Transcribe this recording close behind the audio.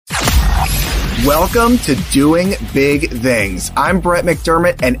Welcome to Doing Big Things. I'm Brett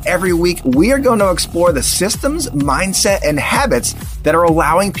McDermott, and every week we are going to explore the systems, mindset, and habits that are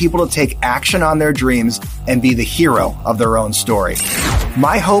allowing people to take action on their dreams and be the hero of their own story.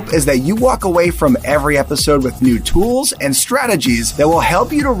 My hope is that you walk away from every episode with new tools and strategies that will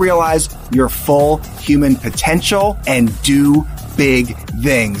help you to realize your full human potential and do big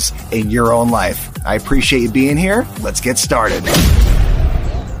things in your own life. I appreciate you being here. Let's get started.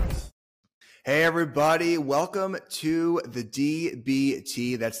 Hey, everybody. Welcome to the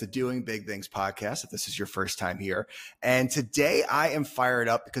DBT. That's the Doing Big Things podcast, if this is your first time here. And today I am fired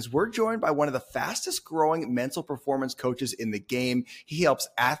up because we're joined by one of the fastest growing mental performance coaches in the game. He helps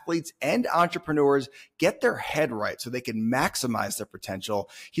athletes and entrepreneurs get their head right so they can maximize their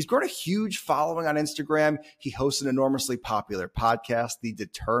potential. He's grown a huge following on Instagram. He hosts an enormously popular podcast, The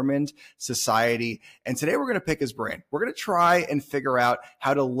Determined Society. And today we're going to pick his brain. We're going to try and figure out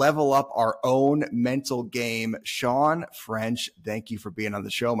how to level up our own mental game. Shawn French, thank you for being on the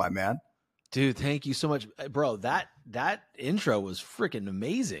show, my man. Dude, thank you so much, bro. That intro was freaking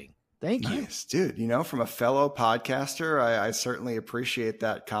amazing. Thank you. Nice, dude. You know, from a fellow podcaster, I certainly appreciate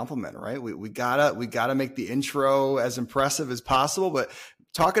that compliment, right? We gotta make the intro as impressive as possible, but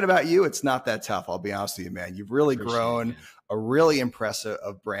talking about you, it's not that tough. I'll be honest with you, man. You've really grown a really impressive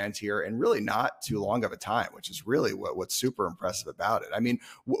brand here and really not too long of a time, which is really what's super impressive about it. I mean,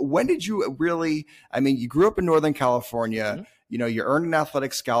 when did you really, you grew up in Northern California, mm-hmm. You know, you earned an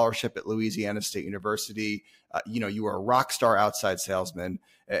athletic scholarship at Louisiana State University. You were a rock star outside salesman.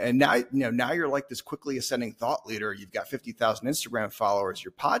 And now you're like this quickly ascending thought leader. You've got 50,000 Instagram followers.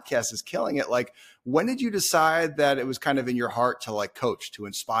 Your podcast is killing it. Like, when did you decide that it was kind of in your heart to like coach, to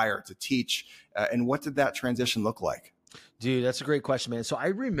inspire, to teach? And what did that transition look like? Dude, that's a great question, man. So I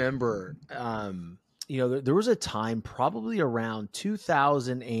remember, there was a time probably around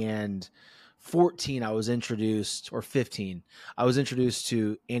 2014, I was introduced, or 15, I was introduced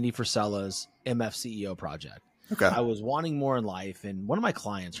to Andy Frisella's MF CEO project. Okay. I was wanting more in life. And one of my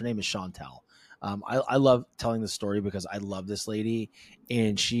clients, her name is Chantel. I love telling this story because I love this lady,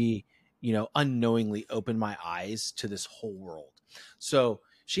 and she, unknowingly opened my eyes to this whole world. So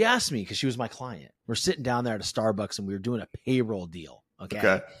she asked me, because she was my client, we're sitting down there at a Starbucks and we were doing a payroll deal.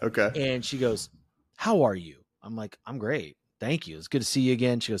 Okay. And she goes, "How are you?" I'm like, "I'm great. Thank you. It's good to see you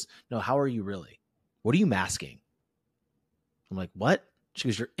again." She goes, "No, how are you really? What are you masking?" I'm like, "What?" She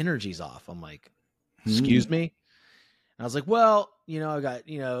goes, "Your energy's off." I'm like, "Excuse me?" And I was like, "Well, I got,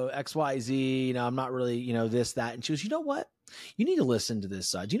 X, Y, Z, I'm not really, this, that." And she goes, "You know what? You need to listen to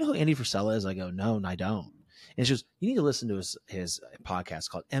this. Do you know who Andy Frisella is?" I go, "No, I don't." And she goes, "You need to listen to his podcast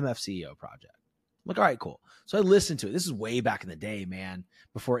called MF CEO Project." I'm like, "All right, cool." So I listened to it. This is way back in the day, man,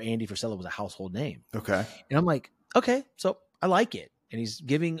 before Andy Frisella was a household name. Okay. And I'm like, okay, so I like it. And he's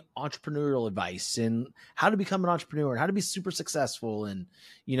giving entrepreneurial advice and how to become an entrepreneur and how to be super successful and,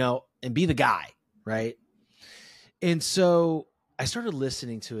 and be the guy, right? And so I started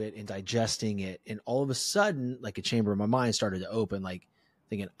listening to it and digesting it. And all of a sudden, like a chamber in my mind started to open, like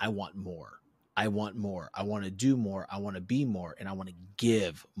thinking, I want more. I want more. I want to do more. I want to be more. And I want to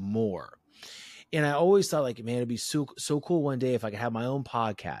give more. And I always thought, like, man, it'd be so cool one day if I could have my own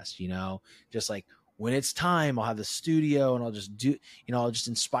podcast, just like when it's time, I'll have the studio and I'll just do, I'll just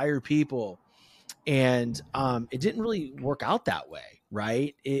inspire people. And it didn't really work out that way,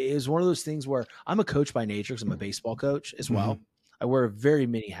 right? It was one of those things where I'm a coach by nature because I'm a baseball coach as well. Mm-hmm. I wear very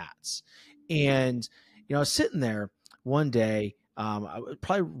many hats. And, I was sitting there one day,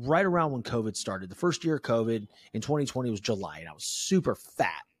 probably right around when COVID started. The first year of COVID in 2020 was July, and I was super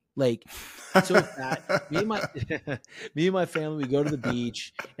fat. Like, so fat. Me and my family, we go to the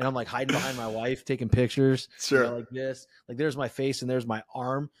beach, and I'm like hiding behind my wife, taking pictures. Sure. Like this. Like, there's my face and there's my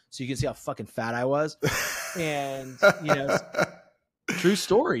arm, so you can see how fucking fat I was. And true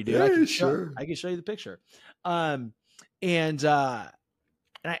story, dude. Yeah, I can sure. I can show you the picture. And I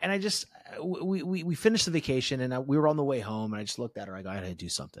just we finished the vacation, and we were on the way home, and I just looked at her. I go, "I gotta do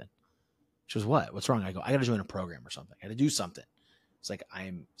something." She goes, "What? What's wrong?" I go, "I gotta join a program or something. I gotta do something." It's like,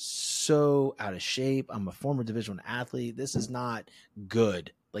 I'm so out of shape. I'm a former Division I athlete. This is not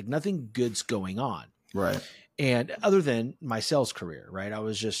good. Like, nothing good's going on. Right. And other than my sales career, right? I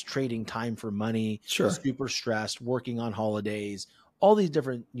was just trading time for money, sure. Super stressed, working on holidays, all these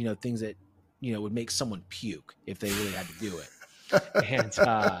different, things that, would make someone puke if they really had to do it. And,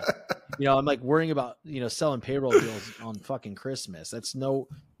 I'm like worrying about, selling payroll deals on fucking Christmas. That's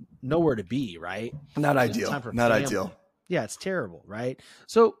nowhere to be, right? Not ideal. Not ideal. Yeah, it's terrible, right?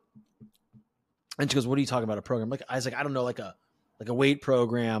 So, and she goes, "What are you talking about, a program?" I was like, "I don't know, like a weight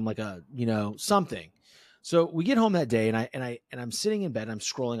program, like a, something." So we get home that day, and I'm sitting in bed, and I'm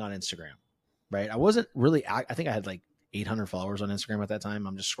scrolling on Instagram, right? I wasn't really, I think I had like 800 followers on Instagram at that time.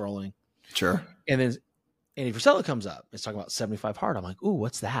 I'm just scrolling. Sure. And then Andy Frisella comes up. It's talking about 75 hard. I'm like, ooh,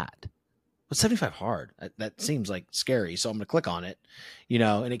 what's that? What's 75 hard? That seems like scary. So I'm going to click on it,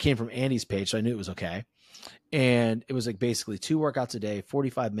 and it came from Andy's page. So I knew it was okay. And it was like basically 2 workouts a day,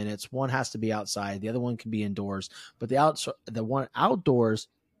 45 minutes. One has to be outside. The other one can be indoors, but the one outdoors,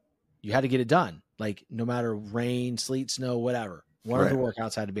 you had to get it done. Like no matter rain, sleet, snow, whatever, one of the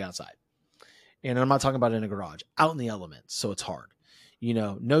workouts had to be outside. And I'm not talking about in a garage, out in the elements. So it's hard.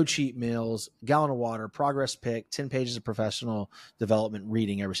 No cheat meals, gallon of water, progress pick, 10 pages of professional development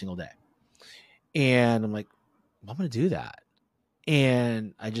reading every single day. And I'm like, well, I'm going to do that.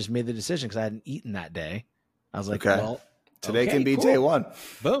 And I just made the decision because I hadn't eaten that day. I was like, well, today can be day one.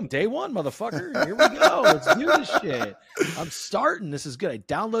 Boom. Day one, motherfucker. Here we go. Let's do this shit. I'm starting. This is good. I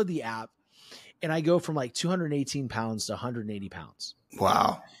download the app and I go from like 218 pounds to 180 pounds.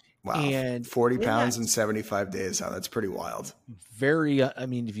 Wow. And 40 pounds in 75 days. Oh, that's pretty wild. Very,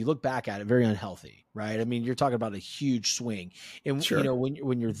 if you look back at it, very unhealthy, right? I mean, you're talking about a huge swing. And sure.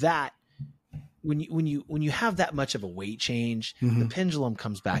 When you're that, when you have that much of a weight change, the pendulum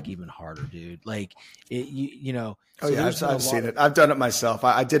comes back even harder, dude. Like Oh yeah, I've seen it. I've done it myself.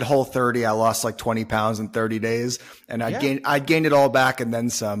 I did Whole30. I lost like 20 pounds in 30 days, and I gained it all back and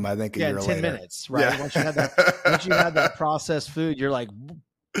then some. I think a year in 10 later. minutes, right? Yeah. Once you had that processed food, you're like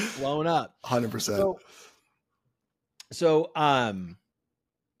blowing up. 100%. So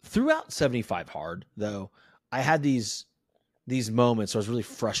throughout 75 hard though, I had these moments. So I was really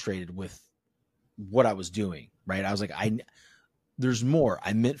frustrated with what I was doing. Right. I was like, there's more.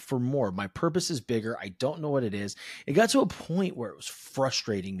 I meant for more. My purpose is bigger. I don't know what it is. It got to a point where it was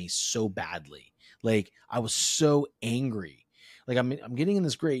frustrating me so badly. Like I was so angry. Like I'm getting in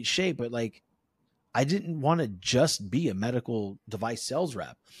this great shape, but like I didn't want to just be a medical device sales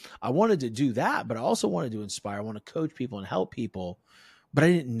rep. I wanted to do that, but I also wanted to inspire. I want to coach people and help people, but I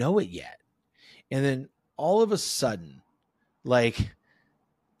didn't know it yet. And then all of a sudden, like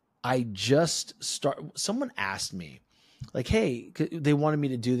someone asked me like, hey, they wanted me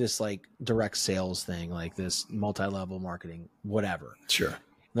to do this like direct sales thing, like this multi-level marketing, whatever. Sure.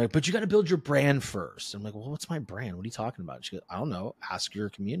 Like, but you got to build your brand first. I'm like, well, what's my brand? What are you talking about? She goes, I don't know. Ask your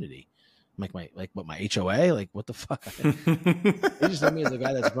community. I'm like, my HOA? Like, what the fuck? They just know me as a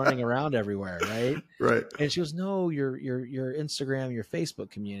guy that's running around everywhere, right? Right. And she goes, no, your Instagram, your Facebook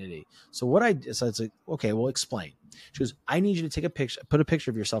community. So it's like, okay, well, explain. She goes, I need you to take a picture, put a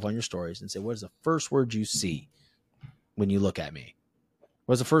picture of yourself on your stories and say, what is the first word you see when you look at me?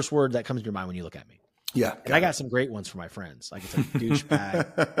 What's the first word that comes to your mind when you look at me? Yeah. And I got some great ones for my friends. Like it's like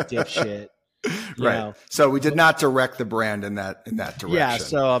douchebag, dipshit. Right. So we did not direct the brand in that direction. Yeah.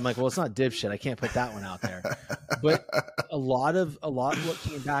 So I'm like, well, it's not dipshit. I can't put that one out there. But a lot of what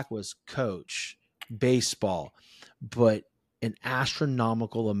came back was coach, baseball, but an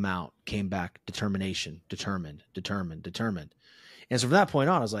astronomical amount came back determination, determined. And so from that point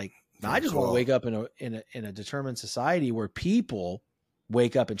on, I was like, I just want to wake up in a determined society where people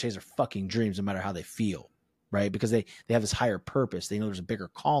wake up and chase their fucking dreams no matter how they feel, right? Because they have this higher purpose. They know there's a bigger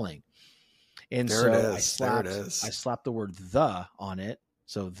calling. And I slapped the word "the" on it.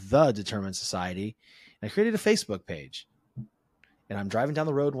 So the Determined Society. And I created a Facebook page. And I'm driving down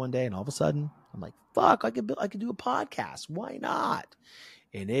the road one day and all of a sudden I'm like, fuck, I could do a podcast. Why not?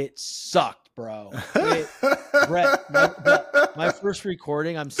 And it sucked, bro. Brett, my first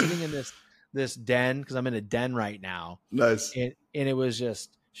recording, I'm sitting in this den because I'm in a den right now. Nice. And it was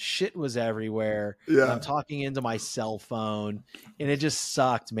just shit was everywhere. Yeah. I'm talking into my cell phone and it just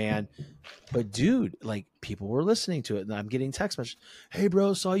sucked, man. But dude, like people were listening to it and I'm getting text messages. Hey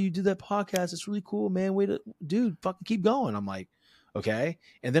bro, saw you do that podcast. It's really cool, man. Dude, fucking keep going. I'm like, okay.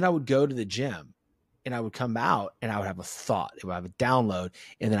 And then I would go to the gym and I would come out and I would have a thought. I would have a download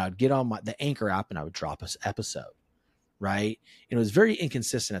and then I would get on the Anchor app and I would drop this episode. Right. And it was very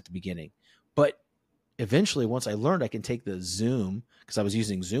inconsistent at the beginning, but eventually, once I learned I can take the Zoom, because I was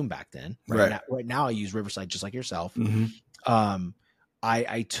using Zoom back then. Right now I use Riverside just like yourself. Mm-hmm.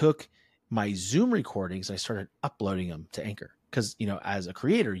 I took my Zoom recordings. I started uploading them to Anchor because, as a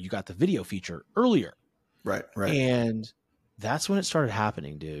creator, you got the video feature earlier. Right. And that's when it started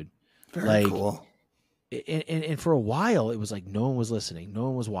happening, dude. Very cool. And for a while, it was like no one was listening. No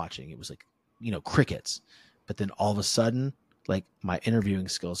one was watching. It was like, crickets. But then all of a sudden, like my interviewing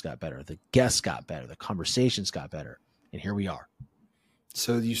skills got better. The guests got better. The conversations got better. And here we are.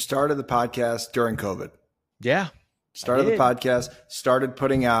 So you started the podcast during COVID. Yeah. Started the podcast, started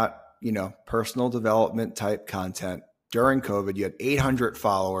putting out, personal development type content. during COVID, you had 800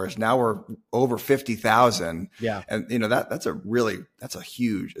 followers. Now we're over 50,000. Yeah. And that's a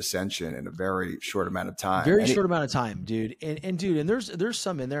huge ascension in a very short amount of time. Very short amount of time, dude. And there's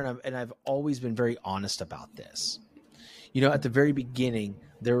some in there, and I've always been very honest about this. At the very beginning,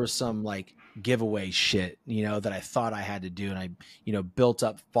 there was some like giveaway shit, that I thought I had to do. And I, built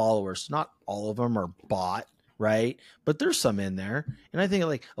up followers. Not all of them are bought, right? But there's some in there. And I think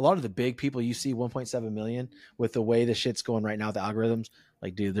like a lot of the big people you see 1.7 million with the way the shit's going right now, the algorithms,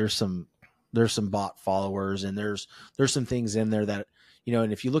 like, dude, there's some bot followers, and there's some things in there that,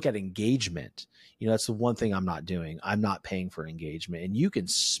 and if you look at engagement, that's the one thing I'm not doing. I'm not paying for engagement, and you can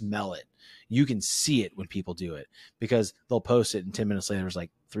smell it. You can see it when people do it, because they'll post it and 10 minutes later, there's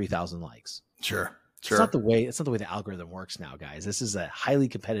like 3,000 likes. Sure. It's not the way the algorithm works now, guys. This is a highly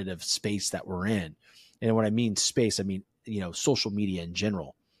competitive space that we're in. And when I mean space, I mean, social media in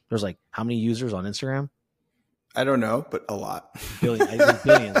general. There's like how many users on Instagram? I don't know, but a lot. Billions,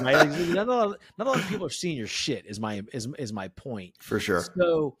 right? Not a lot of people are seeing your shit is my point. For sure.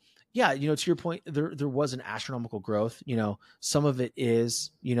 So yeah, to your point, there was an astronomical growth. Some of it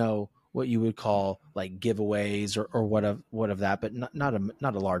is, what you would call like giveaways or what of that, but not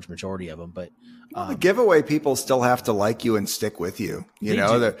a large majority of them. But the giveaway people still have to like you and stick with you.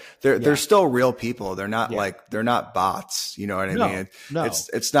 They're still real people. They're not they're not bots. You know what I mean? No.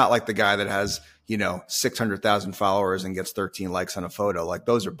 It's not like the guy that has 600,000 followers and gets 13 likes on a photo. Like,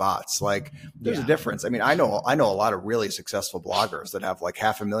 those are bots. Like, there's a difference. I mean, I know a lot of really successful bloggers that have like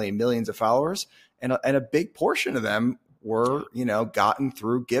 500,000, millions of followers, and a big portion of them were, gotten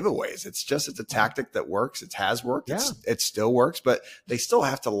through giveaways. It's a tactic that works. It has worked. Yeah. It still works, but they still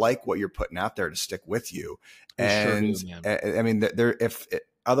have to like what you're putting out there to stick with you. And sure do, I mean,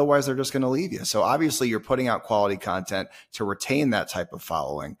 otherwise they're just going to leave you. So obviously you're putting out quality content to retain that type of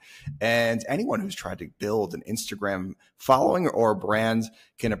following. And anyone who's tried to build an Instagram following or a brand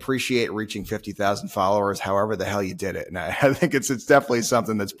can appreciate reaching 50,000 followers, however the hell you did it. And I think it's definitely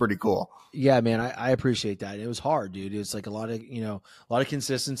something that's pretty cool. Yeah, man, I appreciate that. It was hard, dude. It's like a lot of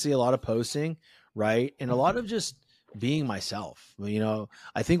consistency, a lot of posting, right? And a lot of just being myself.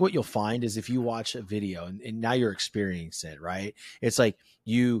 I think what you'll find is if you watch a video and now you're experiencing it, right? It's like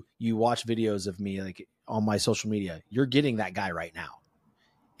you watch videos of me like on my social media, you're getting that guy right now.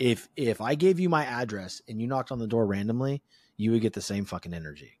 If I gave you my address and you knocked on the door randomly, you would get the same fucking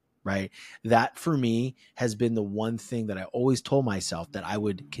energy, right? That for me has been the one thing that I always told myself that I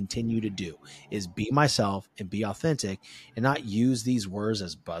would continue to do is be myself and be authentic and not use these words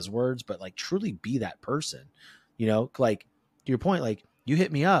as buzzwords, but like truly be that person. Like to your point, like you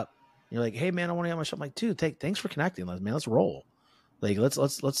hit me up, you're like, hey man, I want to get my show. I'm like, dude, thanks for connecting. Let's roll. Like, let's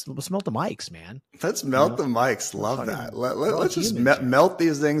melt the mics, man. Let's melt the mics. Love that. Let's just melt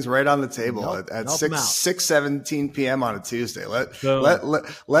these things right on the table at 6:17 p.m. on a Tuesday. Let's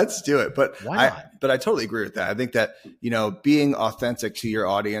do it. But I totally agree with that. I think that, being authentic to your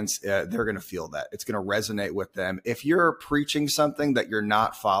audience, they're going to feel that. It's going to resonate with them. If you're preaching something that you're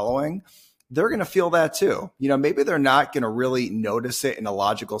not following, they're going to feel that too. Maybe they're not going to really notice it in a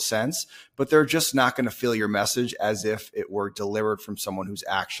logical sense, but they're just not going to feel your message as if it were delivered from someone who's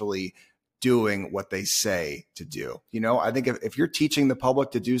actually doing what they say to do. I think if you're teaching the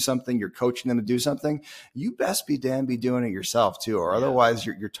public to do something, you're coaching them to do something, you best be doing it yourself too, or otherwise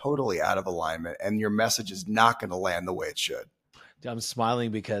you're totally out of alignment and your message is not going to land the way it should. I'm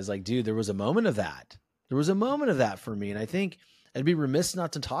smiling because like, dude, there was a moment of that. There was a moment of that for me. And I think I'd be remiss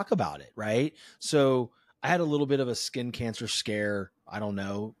not to talk about it, right? So I had a little bit of a skin cancer scare, I don't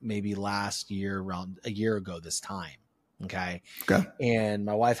know, maybe last year, around a year ago this time, okay? And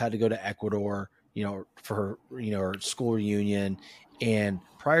my wife had to go to Ecuador, for her, her school reunion. And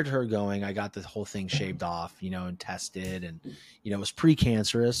prior to her going, I got the whole thing shaved off, and tested. And, it was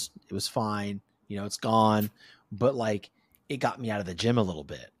precancerous. It was fine. It's gone. But, like, it got me out of the gym a little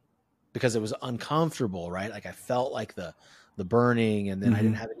bit because it was uncomfortable, right? Like, I felt like the burning, and then I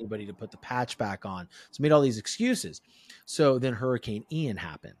didn't have anybody to put the patch back on. So I made all these excuses. So then Hurricane Ian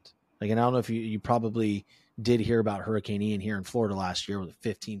happened. Like, and I don't know if you probably did hear about Hurricane Ian here in Florida last year with a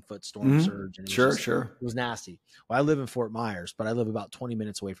 15-foot storm surge. And it was nasty. Well, I live in Fort Myers, but I live about 20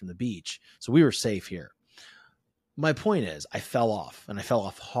 minutes away from the beach. So we were safe here. My point is I fell off, and I fell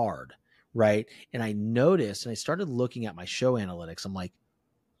off hard, right? And I noticed, and I started looking at my show analytics. I'm like,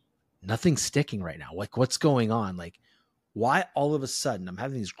 nothing's sticking right now. Like, what's going on? Like, why all of a sudden I'm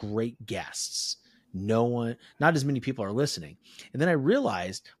having these great guests, not as many people are listening. And then I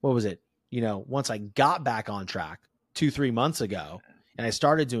realized, what was it? Once I got back on track 2-3 months ago, and I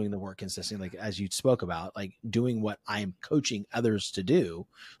started doing the work consistently, like as you spoke about, like doing what I'm coaching others to do,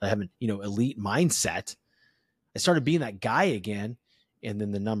 I have an, elite mindset. I started being that guy again. And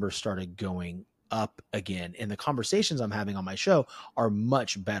then the numbers started going up again. And the conversations I'm having on my show are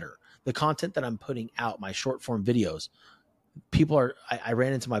much better. The content that I'm putting out, my short form videos, people are, I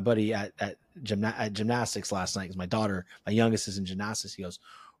ran into my buddy at gymnastics last night because my daughter, my youngest, is in gymnastics. He goes,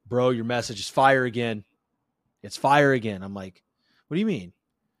 bro, your message is fire again. It's fire again. I'm like, what do you mean?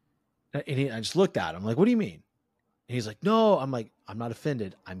 And I just looked at him. I'm like, what do you mean? And he's like, no. I'm like, I'm not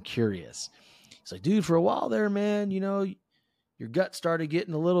offended. I'm curious. He's like, dude, for a while there, man, your gut started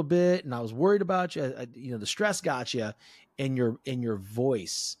getting a little bit, and I was worried about you. The stress got you, and your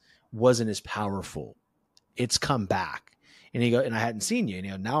voice wasn't as powerful. It's come back. And I hadn't seen you.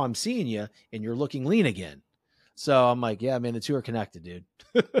 Now I'm seeing you, and you're looking lean again. So I'm like, yeah, man, the two are connected, dude.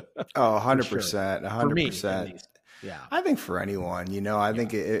 Oh, 100%, 100%. Yeah. I think for anyone, I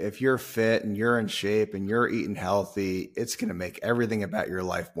think if you're fit and you're in shape and you're eating healthy, it's going to make everything about your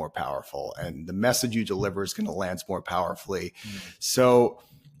life more powerful. And the message you deliver is going to land more powerfully. So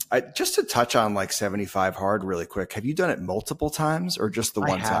just to touch on like 75 hard really quick, have you done it multiple times or just the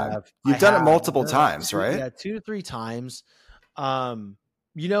one time? You've done it multiple times, right? Yeah, 2 to 3 times. Man,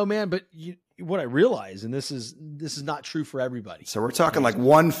 but what I realize, and this is not true for everybody. So we're talking like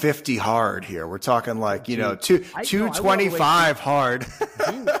 150 hard here. We're talking like, 225 hard.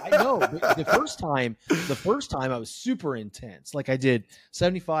 Dude, I know. The first time I was super intense. Like I did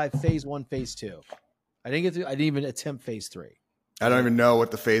 75 phase 1, phase 2. I didn't even attempt phase 3. I don't even know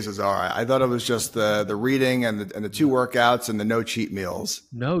what the phases are. I thought it was just the reading and the 2 workouts and the no cheat meals.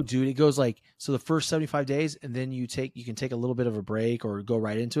 No, dude, it goes like, so the first 75 days, and then you can take a little bit of a break or go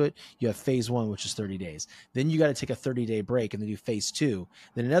right into it. You have phase 1, which is 30 days. Then you got to take a 30-day break and then do phase 2,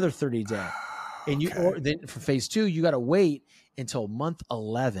 then another 30-day. And then for phase 2, you got to wait until month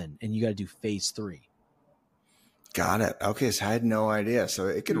 11 and you got to do phase 3. Got it. Okay, so I had no idea. So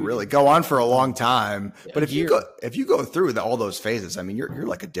it could really go on for a long time. But if you go through all those phases, I mean, you're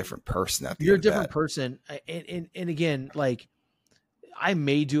like a different person at the end. You're a different person. And again, like I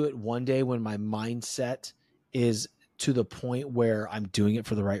may do it one day when my mindset is to the point where I'm doing it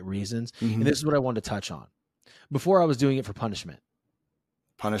for the right reasons. Mm-hmm. And this is what I wanted to touch on. Before I was doing it for punishment.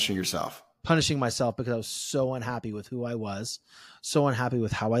 Punishing yourself. Punishing myself because I was so unhappy with who I was, so unhappy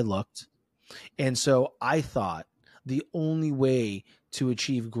with how I looked. And so I thought the only way to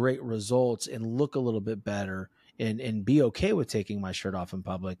achieve great results and look a little bit better and be okay with taking my shirt off in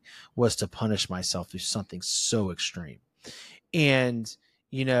public was to punish myself through something so extreme. And,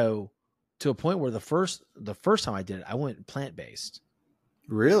 to a point where the first time I did it, I went plant-based.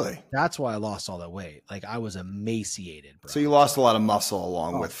 Really? That's why I lost all that weight. Like I was emaciated, bro. So you lost a lot of muscle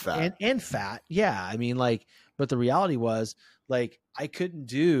along with fat. And fat. Yeah. I mean, but the reality was like, I couldn't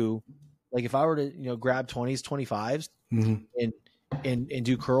do, like if I were to, grab 20s, 25s mm-hmm. and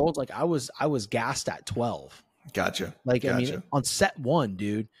do curls, like I was gassed at 12. Gotcha. I mean, on set 1,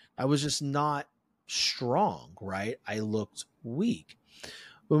 dude, I was just not strong, right? I looked weak.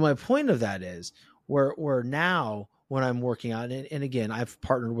 But my point of that is where now when I'm working out, and again, I've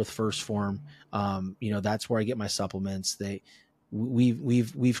partnered with First Form. That's where I get my supplements.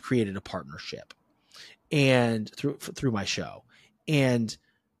 We've created a partnership and through my show. And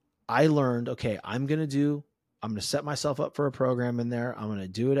I learned, okay, I'm going to set myself up for a program in there. I'm going to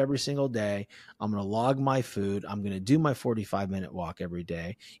do it every single day. I'm going to log my food. I'm going to do my 45-minute walk every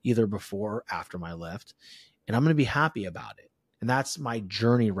day, either before or after my lift. And I'm going to be happy about it. And that's my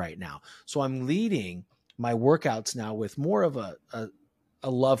journey right now. So I'm leading my workouts now with more of a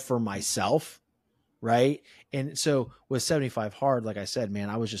love for myself. Right. And so with 75 hard, like I said, man,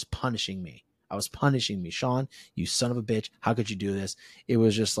 I was just punishing me. I was punishing me. Shawn, you son of a bitch. How could you do this? It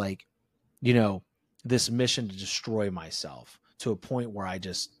was just like, this mission to destroy myself to a point where I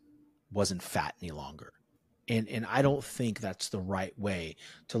just wasn't fat any longer. And I don't think that's the right way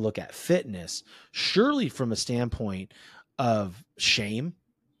to look at fitness. Surely from a standpoint of shame,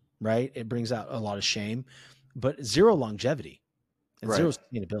 right? It brings out a lot of shame, but zero longevity and zero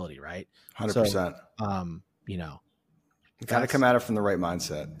sustainability, right? 100%. So, you got to come at it from the right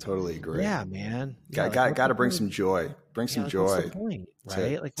mindset. Totally agree. Yeah, man. Got to bring some joy. Bring some joy. What's the point,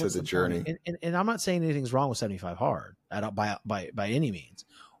 right? To the journey. And I'm not saying anything's wrong with 75 hard by any means.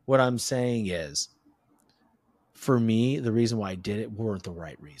 What I'm saying is, for me, the reason why I did it weren't the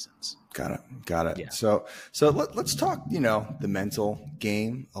right reasons. Got it. Yeah. So let's talk, the mental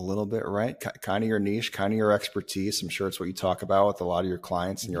game a little bit, right? Kind of your niche, kind of your expertise. I'm sure it's what you talk about with a lot of your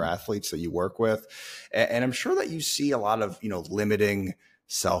clients and your athletes that you work with. And I'm sure that you see a lot of, limiting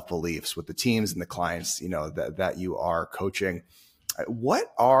self-beliefs with the teams and the clients, that you are coaching.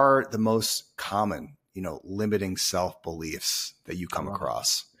 What are the most common, limiting self-beliefs that you come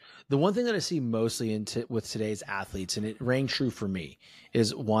across? The one thing that I see mostly with today's athletes, and it rang true for me,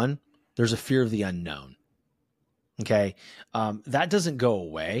 is one, there's a fear of the unknown. Okay. That doesn't go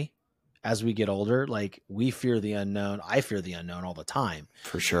away as we get older. Like, we fear the unknown. I fear the unknown all the time.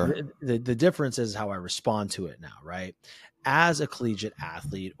 For sure. The difference is how I respond to it now, right? As a collegiate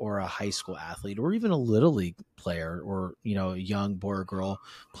athlete or a high school athlete or even a little league player or, a young boy or girl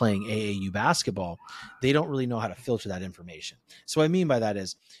playing AAU basketball, they don't really know how to filter that information. So what I mean by that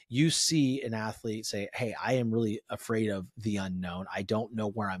is you see an athlete say, hey, I am really afraid of the unknown. I don't know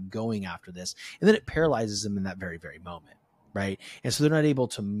where I'm going after this. And then it paralyzes them in that very, very moment. Right. And so they're not able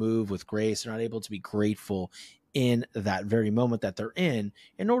to move with grace. They're not able to be grateful in that very moment that they're in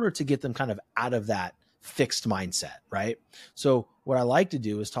order to get them kind of out of that fixed mindset. Right. So what I like to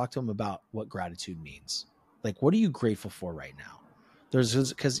do is talk to them about what gratitude means. Like, what are you grateful for right now?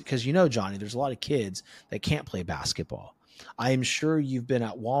 Because Johnny, there's a lot of kids that can't play basketball. I am sure you've been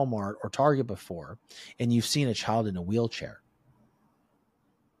at Walmart or Target before and you've seen a child in a wheelchair.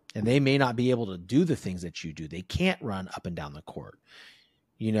 And they may not be able to do the things that you do. They can't run up and down the court.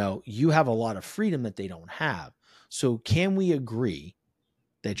 You have a lot of freedom that they don't have. So can we agree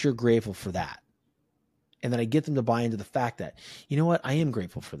that you're grateful for that? And then I get them to buy into the fact that, you know what, I am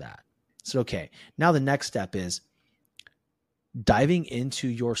grateful for that. So, okay, now the next step is diving into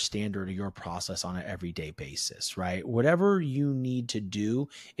your standard or your process on an everyday basis, right? Whatever you need to do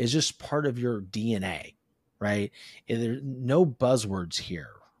is just part of your DNA, right? And there's no buzzwords here,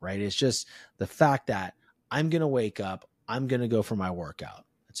 right? It's just the fact that I'm going to wake up, I'm going to go for my workout.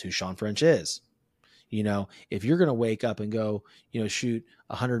 That's who Shawn French is. If you're going to wake up and go, shoot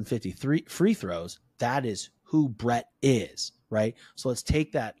 153 free throws, that is who Brett is, right? So let's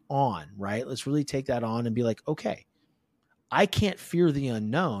take that on, right? Let's really take that on and be like, okay, I can't fear the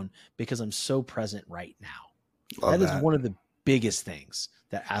unknown because I'm so present right now. That is one of the biggest things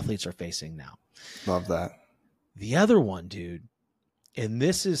that athletes are facing now. Love that. The other one, dude, and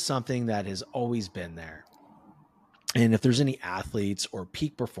this is something that has always been there. And if there's any athletes or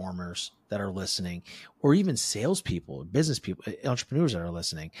peak performers that are listening, or even salespeople, business people, entrepreneurs that are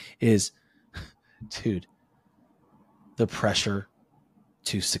listening, is, dude, the pressure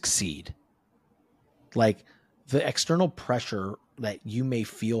to succeed. Like, the external pressure that you may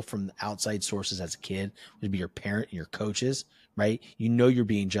feel from the outside sources as a kid would be your parent and your coaches, right? You're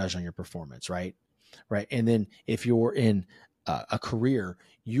being judged on your performance, right? Right. And then if you're in a career,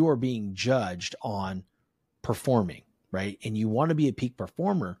 you are being judged on performing, right? And you want to be a peak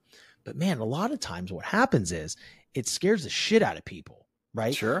performer, but man, a lot of times what happens is it scares the shit out of people,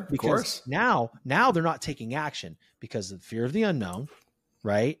 right? Sure, because of course. Now they're not taking action because of the fear of the unknown,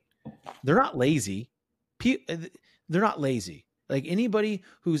 right? They're not lazy. They're not lazy. Like, anybody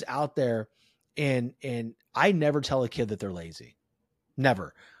who's out there, and I never tell a kid that they're lazy.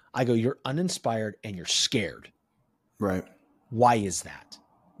 Never. I go, you're uninspired and you're scared. Right. Why is that?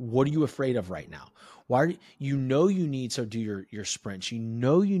 What are you afraid of right now? Why you need to do your sprints. You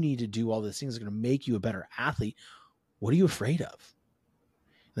need to do all the things that are going to make you a better athlete. What are you afraid of?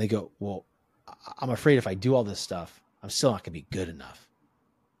 And they go, well, I'm afraid if I do all this stuff, I'm still not going to be good enough.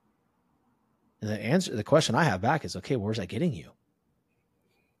 And the question I have back is, okay, where's that getting you?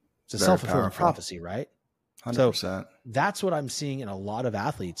 It's a self-fulfilling prophecy, right? 100%. So that's what I'm seeing in a lot of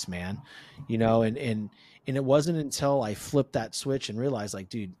athletes, man. And it wasn't until I flipped that switch and realized, like,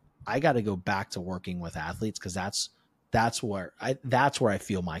 dude, I got to go back to working with athletes, because that's where I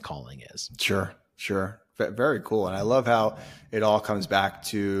feel my calling is. Sure. Very cool. And I love how it all comes back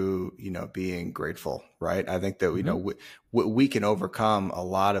to, being grateful, right? I think that, we can overcome a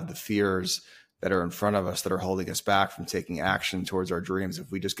lot of the fears that are in front of us that are holding us back from taking action towards our dreams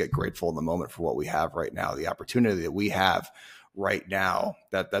if we just get grateful in the moment for what we have right now, the opportunity that we have right now.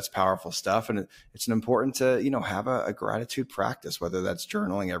 That's powerful stuff. And it's important to, have a gratitude practice, whether that's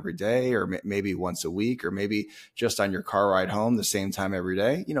journaling every day or maybe once a week, or maybe just on your car ride home the same time every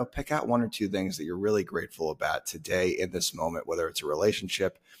day. Pick out one or two things that you're really grateful about today in this moment, whether it's a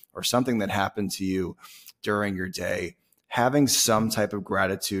relationship or something that happened to you during your day. Having some type of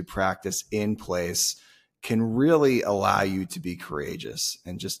gratitude practice in place can really allow you to be courageous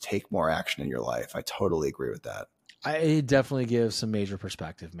and just take more action in your life. I totally agree with that. It definitely gives some major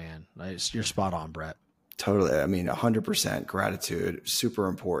perspective, man. You're spot on, Brett. Totally. 100% gratitude, super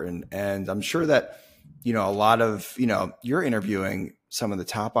important. And I'm sure that, a lot of, you're interviewing some of the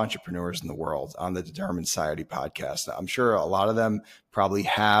top entrepreneurs in the world on the Determined Society podcast. I'm sure a lot of them probably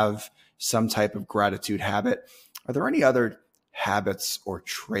have some type of gratitude habit. Are there any other habits or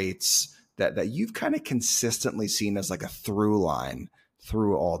traits that you've kind of consistently seen as like a through line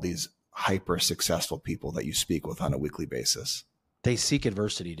through all these hyper successful people that you speak with on a weekly basis? They seek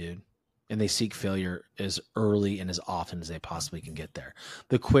adversity, dude. And they seek failure as early and as often as they possibly can get there.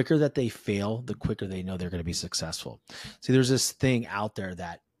 The quicker that they fail, the quicker they know they're going to be successful. See, there's this thing out there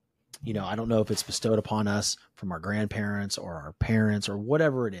that, I don't know if it's bestowed upon us from our grandparents or our parents or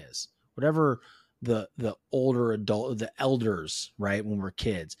whatever it is, whatever the older adult, the elders, right? When we're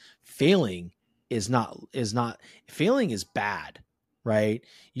kids, failing is failing is bad, right?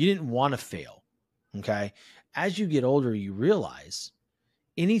 You didn't want to fail. Okay. As you get older, you realize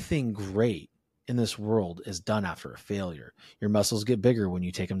anything great in this world is done after a failure. Your muscles get bigger when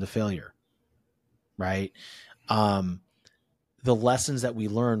you take them to failure, right? The lessons that we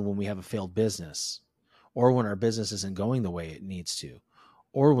learn when we have a failed business, or when our business isn't going the way it needs to,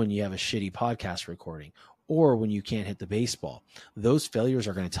 or when you have a shitty podcast recording, or when you can't hit the baseball, those failures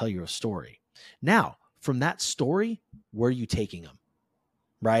are going to tell you a story. Now, from that story, where are you taking them,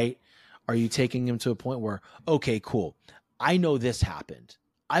 right? Are you taking them to a point where, okay, cool, I know this happened.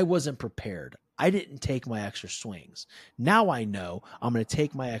 I wasn't prepared. I didn't take my extra swings. Now I know I'm going to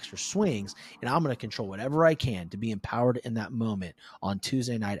take my extra swings and I'm going to control whatever I can to be empowered in that moment on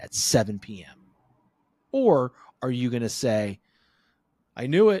Tuesday night at 7 p.m. Or are you going to say, I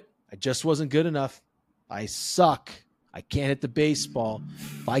knew it. I just wasn't good enough. I suck. I can't hit the baseball.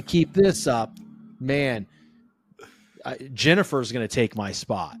 If I keep this up, man, Jennifer's going to take my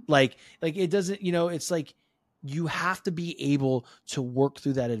spot. Like it doesn't, it's like, you have to be able to work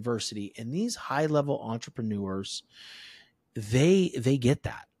through that adversity. And these high-level entrepreneurs, they get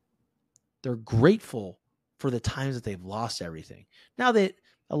that. They're grateful for the times that they've lost everything. Now that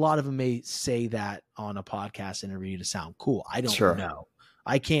a lot of them may say that on a podcast interview to sound cool. I don't know.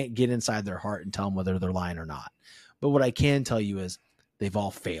 I can't get inside their heart and tell them whether they're lying or not. But what I can tell you is they've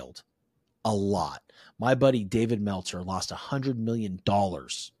all failed a lot. My buddy David Meltzer lost $100 million.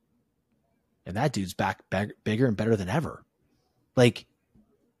 And that dude's back bigger and better than ever. Like,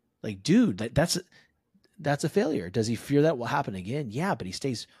 dude, that's a failure. Does he fear that will happen again? Yeah, but he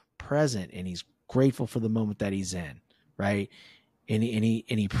stays present and he's grateful for the moment that he's in, right? And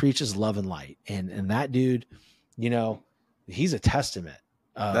he preaches love and light. And that dude, he's a testament.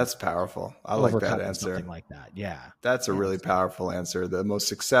 That's powerful. I like that answer. Something like that. Yeah. That's a really powerful answer. The most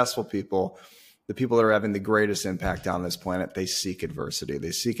successful people, the people that are having the greatest impact on this planet, they seek adversity.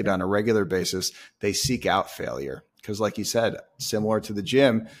 They seek it on a regular basis. They seek out failure. Because like you said, similar to the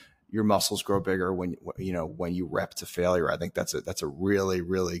gym, your muscles grow bigger when you rep to failure. I think that's a really,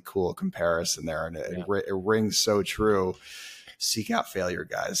 really cool comparison there. And it rings so true. Seek out failure,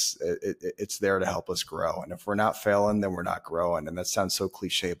 guys. It's there to help us grow. And if we're not failing, then we're not growing. And that sounds so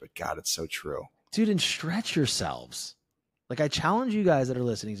cliche, but God, it's so true. Dude, and stretch yourselves. Like, I challenge you guys that are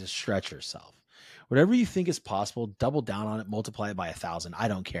listening to stretch yourself. Whatever you think is possible, double down on it, multiply it by 1,000. I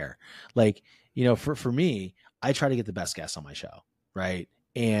don't care. Like, for me, I try to get the best guests on my show, right?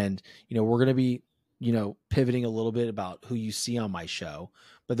 And, we're going to be, pivoting a little bit about who you see on my show.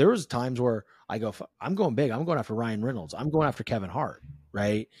 But there was times where I go, I'm going big. I'm going after Ryan Reynolds. I'm going after Kevin Hart,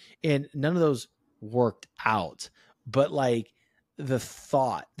 right? And none of those worked out. But like the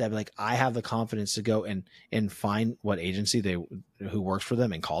thought that like I have the confidence to go and find what agency who works for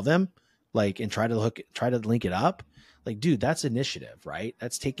them and call them, like, and try to link it up. Like, dude, that's initiative, right?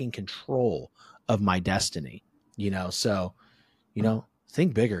 That's taking control of my destiny, So,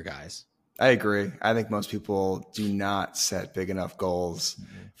 think bigger, guys. I agree. I think most people do not set big enough goals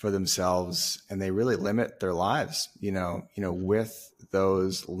for themselves, and they really limit their lives, with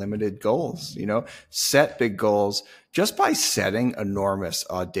those limited goals. Set big goals. Just by setting enormous,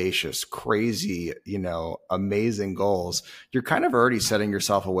 audacious, crazy, amazing goals, you're kind of already setting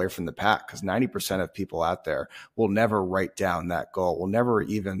yourself away from the pack, because 90% of people out there will never write down that goal, will never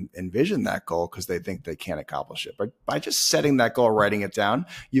even envision that goal because they think they can't accomplish it. But by just setting that goal, writing it down,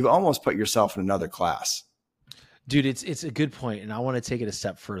 you've almost put yourself in another class. Dude, it's a good point, and I want to take it a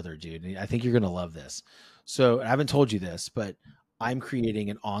step further, dude. I think you're going to love this. So I haven't told you this, but I'm creating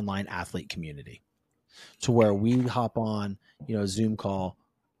an online athlete community to where we hop on, a Zoom call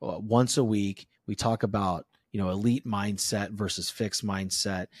once a week. We talk about, elite mindset versus fixed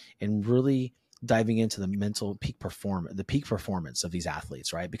mindset, and really diving into the mental peak performance of these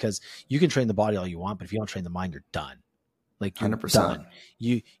athletes, right? Because you can train the body all you want, but if you don't train the mind, you're done. Like, you're 100%. Done.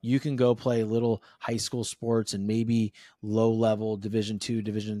 You can go play little high school sports and maybe low level Division II,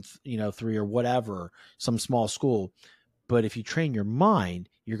 Division 3 or whatever, some small school. But if you train your mind,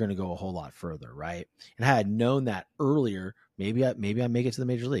 you're going to go a whole lot further, right? And had I known that earlier, maybe I make it to the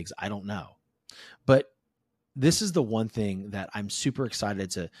major leagues. I don't know. But this is the one thing that I'm super excited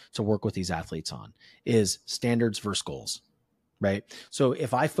to work with these athletes on is standards versus goals, right? So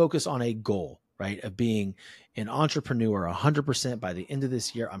if I focus on a goal, right, of being an entrepreneur 100% by the end of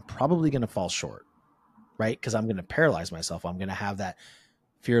this year, I'm probably going to fall short, right? Because I'm going to paralyze myself. I'm going to have that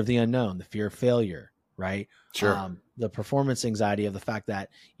fear of the unknown, the fear of failure, right? Sure. The performance anxiety of the fact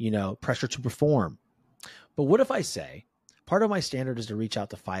that, pressure to perform. But what if I say part of my standard is to reach out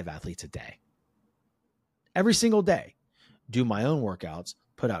to 5 athletes a day, every single day, do my own workouts,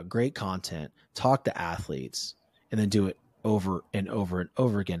 put out great content, talk to athletes, and then do it over and over and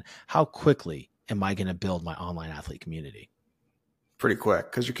over again? How quickly am I going to build my online athlete community? Pretty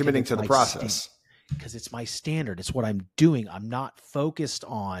quick, because you're committing to the process. Because it's my standard. It's what I'm doing. I'm not focused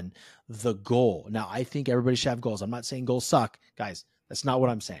on the goal. Now, I think everybody should have goals. I'm not saying goals suck. Guys, that's not what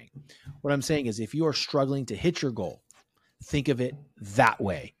I'm saying. What I'm saying is if you are struggling to hit your goal, think of it that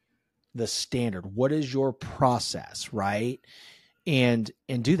way. The standard. What is your process, right? And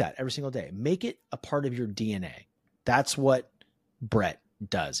do that every single day. Make it a part of your DNA. That's what Brett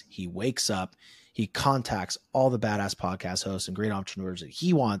does. He wakes up, he contacts all the badass podcast hosts and great entrepreneurs that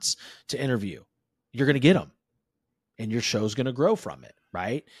he wants to interview. You're going to get them, and your show's going to grow from it,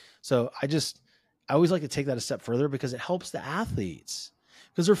 right? So I always like to take that a step further because it helps the athletes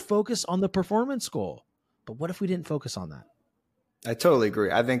because they're focused on the performance goal. But what if we didn't focus on that? I totally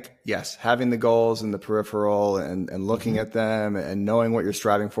agree. I think, yes, having the goals in the peripheral and looking at them and knowing what you're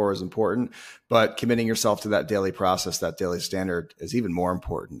striving for is important, but committing yourself to that daily process, that daily standard is even more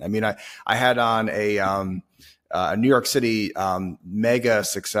important. I mean, I had on a New York City mega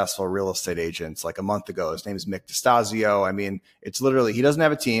successful real estate agent like a month ago. His name is Mick DeStasio. I mean, it's literally, he doesn't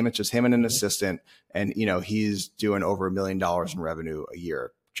have a team. It's just him and an assistant. And, he's doing over $1 million in revenue a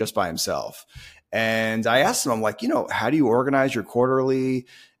year just by himself. And I asked him, I'm like, how do you organize your quarterly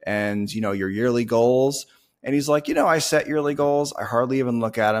and, your yearly goals? And he's like, I set yearly goals. I hardly even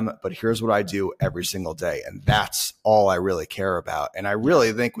look at them, but here's what I do every single day. And that's all I really care about. And I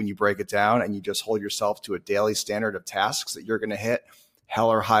really think when you break it down and you just hold yourself to a daily standard of tasks that you're going to hit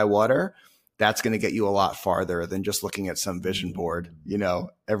hell or high water, that's going to get you a lot farther than just looking at some vision board,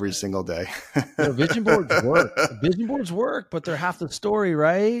 every single day. Vision boards work. Vision boards work, but they're half the story,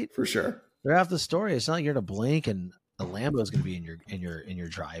 right? For sure. They're half the story. It's not like you're going to blink and a Lambo is going to be in your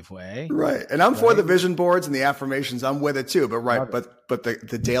driveway. Right. And I'm for the vision boards and the affirmations. I'm with it too. But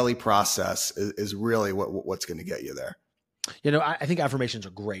the daily process is really what's going to get you there. I think affirmations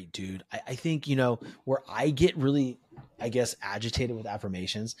are great, dude. I think, where I get really, I guess, agitated with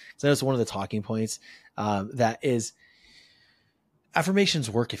affirmations. So that's one of the talking points that is affirmations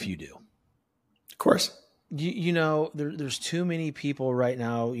work if you do. Of course. There's too many people right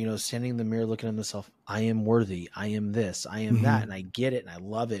now, standing in the mirror, looking at themselves. I am worthy. I am this. I am that. And I get it. And I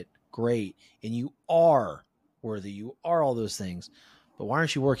love it. Great. And you are worthy. You are all those things. But why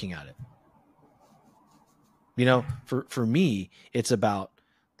aren't you working at it? For me, it's about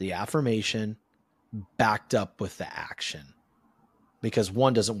the affirmation backed up with the action because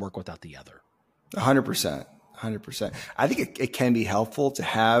one doesn't work without the other. 100%. 100%. I think it can be helpful to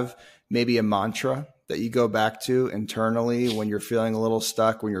have maybe a mantra that you go back to internally when you're feeling a little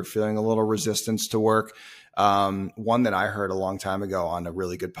stuck, when you're feeling a little resistance to work. One that I heard a long time ago on a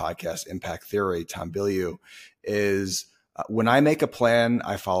really good podcast, Impact Theory, Tom Bilyeu, is when I make a plan,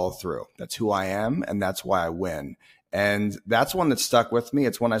 I follow through. That's who I am, and that's why I win. And that's one that stuck with me.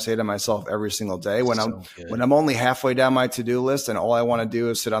 It's one I say to myself every single day when I'm only halfway down my to-do list and all I want to do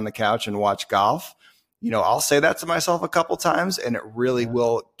is sit on the couch and watch golf. I'll say that to myself a couple times and it really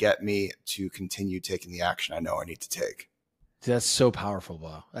will get me to continue taking the action I know I need to take. That's so powerful,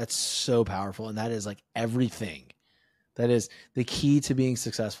 Bo. That's so powerful. And that is like everything. That is the key to being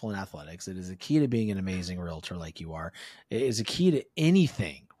successful in athletics. It is the key to being an amazing realtor like you are. It is a key to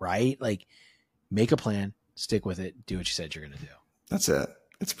anything, right? Like make a plan, stick with it, do what you said you're going to do. That's it.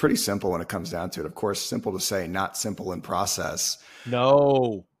 It's pretty simple when it comes down to it. Of course, simple to say, not simple in process.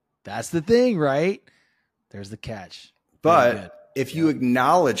 No, that's the thing, right? There's the catch. But if you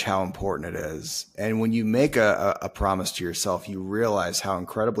acknowledge how important it is, and when you make a promise to yourself, you realize how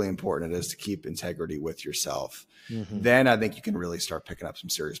incredibly important it is to keep integrity with yourself, then I think you can really start picking up some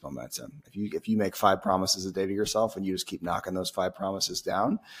serious momentum. If you make 5 promises a day to yourself and you just keep knocking those 5 promises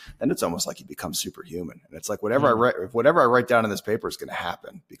down, then it's almost like you become superhuman. And it's like whatever I write down in this paper is going to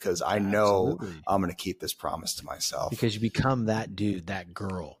happen because I know I'm going to keep this promise to myself. Because you become that dude, that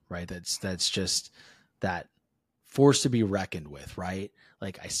girl, right? That's just that force to be reckoned with, right?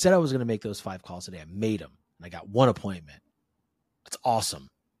 Like I said I was going to make those 5 calls today. I made them and I got 1 appointment. It's awesome.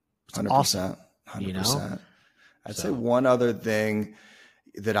 It's 100%. Awesome. 100%. I'd say one other thing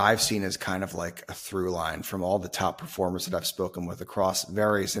that I've seen as kind of like a through line from all the top performers that I've spoken with across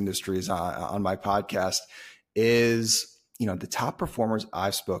various industries on my podcast is, the top performers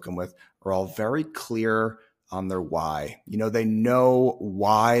I've spoken with are all very clear on their why. They know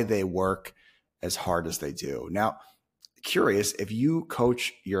why they work as hard as they do. Now, curious if you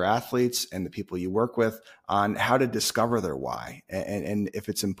coach your athletes and the people you work with on how to discover their why, and if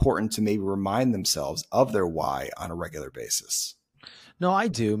it's important to maybe remind themselves of their why on a regular basis. No, I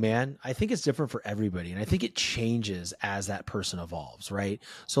do, man. I think it's different for everybody. And I think it changes as that person evolves, right?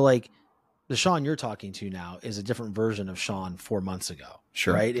 So like the Shawn you're talking to now is a different version of Shawn 4 months ago.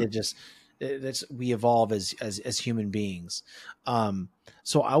 Sure. Right. We evolve as human beings.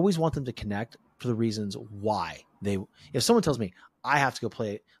 So I always want them to connect for the reasons why if someone tells me I have to go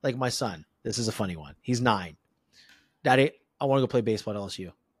play, like my son, this is a funny one. He's 9. Daddy, I want to go play baseball at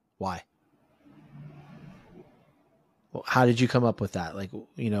LSU. Why? Well, how did you come up with that? Like,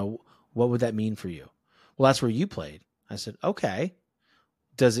 what would that mean for you? Well, that's where you played. I said, okay.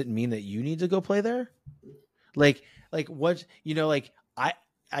 Does it mean that you need to go play there? Like what,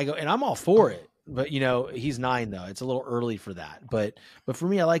 I go, and I'm all for it, but he's 9 though. It's a little early for that. But for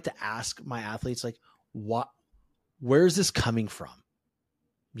me, I like to ask my athletes, like, where's this coming from?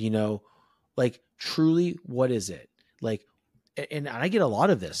 Like truly, what is it? Like, and I get a lot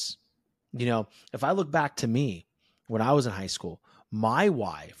of this, if I look back to me, when I was in high school, my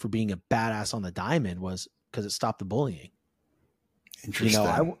why for being a badass on the diamond was because it stopped the bullying. Interesting.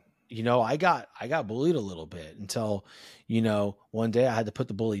 I got bullied a little bit until, one day I had to put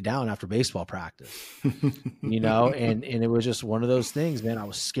the bully down after baseball practice, and it was just one of those things, man. I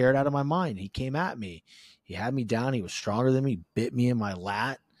was scared out of my mind. He came at me. He had me down. He was stronger than me, bit me in my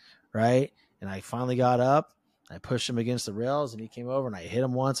lat. Right. And I finally got up. I pushed him against the rails and he came over and I hit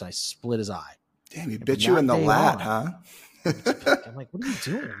him once and I split his eye. Damn, he bit you in the lat, huh? I'm like, what are you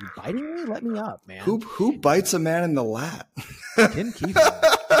doing? Are you biting me? Let me up, man. Who bites a man in the lat? Ken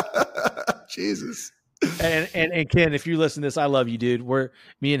Kiefer. Jesus. And Ken, if you listen to this, I love you, dude.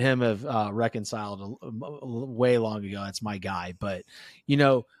 Me and him have reconciled way long ago. That's my guy. But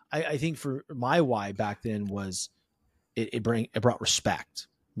I think for my why back then was it brought respect,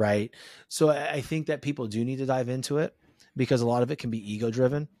 right? So I think that people do need to dive into it because a lot of it can be ego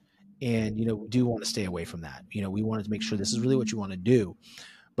driven. And, we do want to stay away from that. We wanted to make sure this is really what you want to do.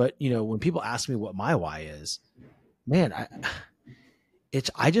 But, when people ask me what my why is, man,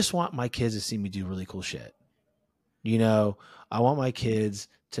 I just want my kids to see me do really cool shit. I want my kids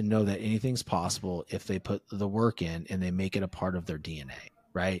to know that anything's possible if they put the work in and they make it a part of their DNA.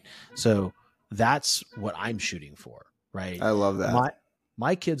 Right. So that's what I'm shooting for. Right. I love that.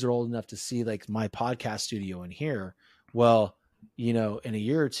 My kids are old enough to see like my podcast studio in here. Well, in a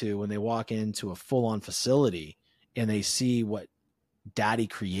year or two, when they walk into a full-on facility and they see what daddy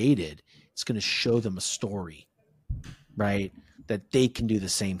created, it's going to show them a story, right? That they can do the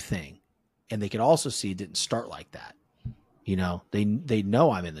same thing. And they can also see it didn't start like that. They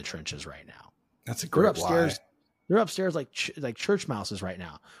know I'm in the trenches right now. That's a great why. They're upstairs like church mouses right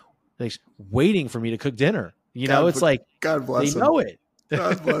now. They're waiting for me to cook dinner. It's like, God bless them. They know it.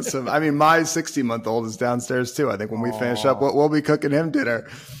 God bless him. I mean, my 60-month-old is downstairs too. I think when we finish up, we'll be cooking him dinner.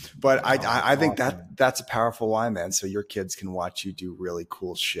 But I think that's a powerful why, man. So your kids can watch you do really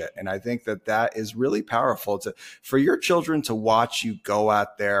cool shit. And I think that is really powerful for your children to watch you go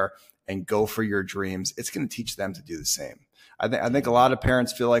out there and go for your dreams. It's going to teach them to do the same. I think a lot of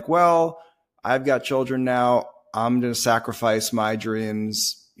parents feel like, well, I've got children now. I'm going to sacrifice my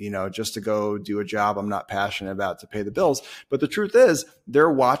dreams, just to go do a job I'm not passionate about to pay the bills. But the truth is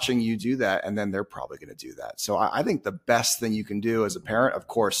they're watching you do that. And then they're probably going to do that. So I think the best thing you can do as a parent, of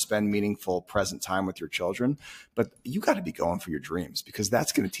course, spend meaningful present time with your children, but you got to be going for your dreams because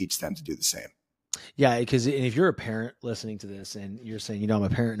that's going to teach them to do the same. Yeah. Because if you're a parent listening to this and you're saying, I'm a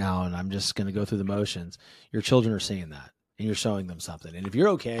parent now and I'm just going to go through the motions, your children are seeing that and you're showing them something. And if you're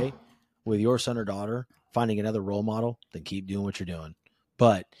okay with your son or daughter finding another role model, then keep doing what you're doing.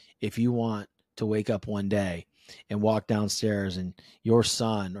 But if you want to wake up one day and walk downstairs and your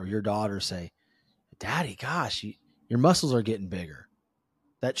son or your daughter say, Daddy, gosh, your muscles are getting bigger.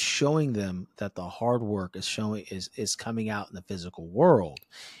 That's showing them that the hard work is coming out in the physical world.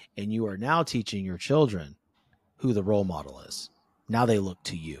 And you are now teaching your children who the role model is. Now they look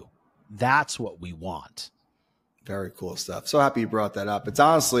to you. That's what we want. Very cool stuff. So happy you brought that up. It's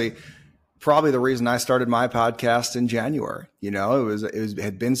honestly probably the reason I started my podcast in January. It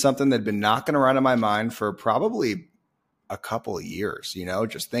had been something that had been knocking around in my mind for probably a couple of years,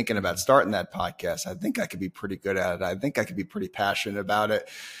 just thinking about starting that podcast. I think I could be pretty good at it. I think I could be pretty passionate about it.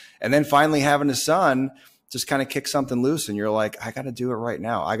 And then finally having a son just kind of kick something loose. And you're like, I got to do it right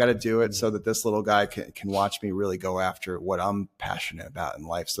now. I got to do it so that this little guy can watch me really go after what I'm passionate about in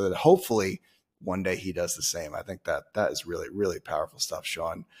life so that hopefully one day he does the same. I think that is really, really powerful stuff,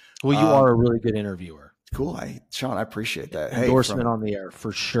 Shawn. Well, you are a really good interviewer. Cool. Shawn, I appreciate that. Endorsement on the air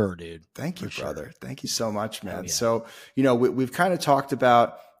for sure, dude. Thank you, brother. Sure. Thank you so much, man. Yeah. So, we've kind of talked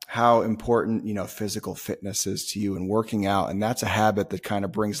about how important, physical fitness is to you and working out. And that's a habit that kind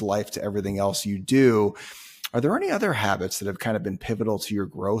of brings life to everything else you do. Are there any other habits that have kind of been pivotal to your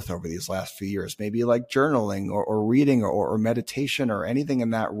growth over these last few years? Maybe like journaling or reading or meditation or anything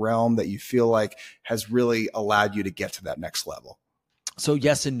in that realm that you feel like has really allowed you to get to that next level? So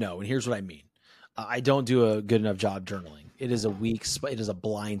yes and no. And here's what I mean. I don't do a good enough job journaling. It is a weak spot. It is a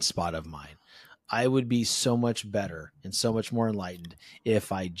blind spot of mine. I would be so much better and so much more enlightened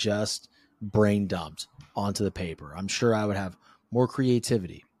if I just brain dumped onto the paper. I'm sure I would have more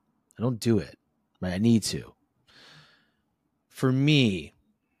creativity. I don't do it, right? I need to. For me,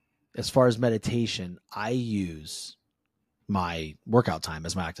 as far as meditation, I use my workout time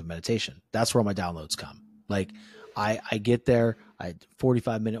as my active meditation. That's where my downloads come. Like I get there, I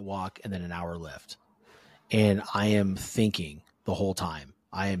 45-minute walk and then an hour lift. And I am thinking the whole time.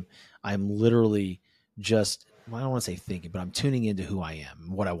 I'm literally just, I don't want to say thinking, but I'm tuning into who I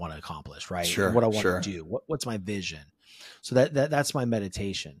am, what I want to accomplish, right? Sure, what I want to do, what's my vision. So that's my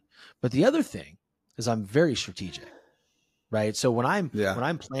meditation. But the other thing is I'm very strategic, right? So when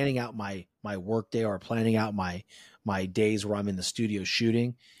I'm planning out my work day or planning out my days where I'm in the studio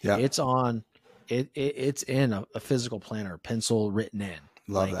shooting, it's in a physical planner, pencil written in.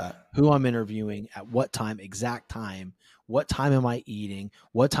 Love that. Who I'm interviewing, at what time, exact time, what time am I eating,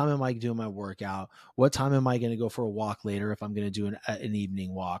 what time am I doing my workout, what time am I going to go for a walk later if I'm going to do an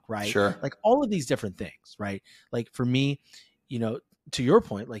evening walk, right? Sure. Like all of these different things, right? Like for me, to your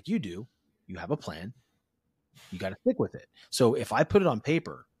point, like you do, you have a plan, you got to stick with it. So if I put it on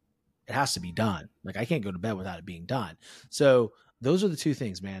paper, it has to be done. Like I can't go to bed without it being done. So those are the two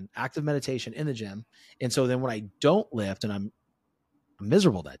things, man. Active meditation in the gym. And so then when I don't lift and I'm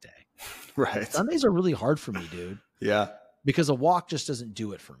miserable that day. Right. Sundays are really hard for me, dude. Yeah. Because a walk just doesn't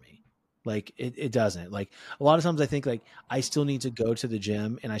do it for me. Like it doesn't. Like a lot of times I think like I still need to go to the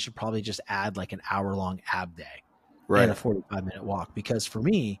gym and I should probably just add like an hour-long ab day and a 45-minute walk. Because for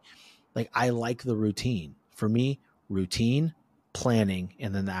me, like I like the routine. For me, routine, planning,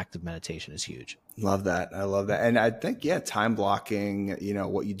 and then the active meditation is huge. Love that. I love that. And I think, time blocking,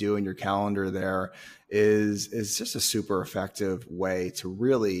 what you do in your calendar there is just a super effective way to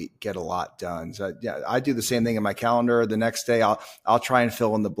really get a lot done. So I do the same thing in my calendar. The next day I'll try and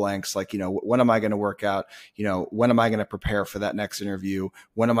fill in the blanks. Like, when am I going to work out? When am I going to prepare for that next interview?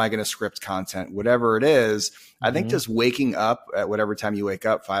 When am I going to script content? Whatever it is, I think just waking up at whatever time you wake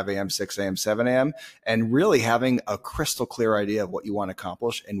up, 5 a.m., 6 a.m., 7 a.m., and really having a crystal clear idea of what you want to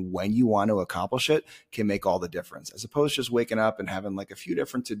accomplish and when you want to accomplish it can make all the difference, as opposed to just waking up and having like a few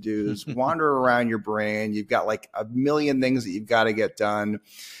different to-dos wander around your brain. You've got like a million things that you've got to get done,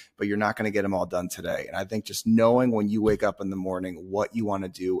 but you're not going to get them all done today. And I think just knowing when you wake up in the morning, what you want to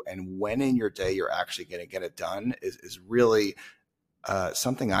do and when in your day you're actually going to get it done is really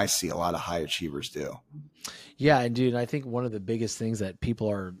something I see a lot of high achievers do. Yeah. And dude, I think one of the biggest things that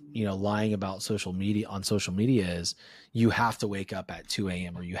people are, lying about on social media is you have to wake up at 2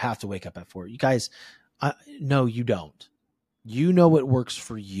 a.m. or you have to wake up at 4. You guys, no, you don't. You know what works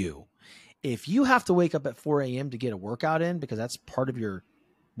for you. If you have to wake up at 4 a.m. to get a workout in, because that's part of your,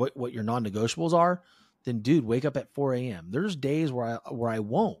 what your non-negotiables are, then dude, wake up at 4 a.m. There's days where I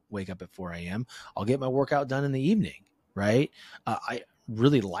won't wake up at 4 a.m. I'll get my workout done in the evening. Right. I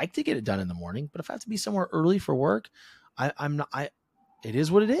really like to get it done in the morning, but if I have to be somewhere early for work, it is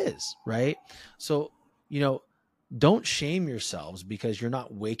what it is. Right. So, don't shame yourselves because you're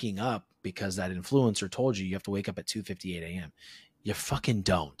not waking up because that influencer told you have to wake up at 2:58 a.m. You fucking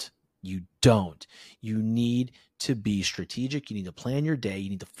don't. You don't. You need to be strategic. You need to plan your day. You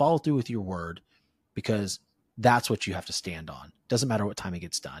need to follow through with your word, because that's what you have to stand on. Doesn't matter what time it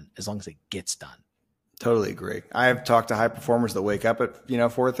gets done, as long as it gets done. Totally agree. I've talked to high performers that wake up at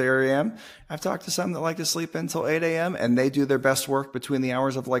 4:30 a.m. I've talked to some that like to sleep until 8 a.m. and they do their best work between the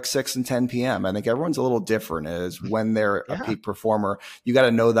hours of like 6 and 10 p.m. I think everyone's a little different as when they're a peak performer. You got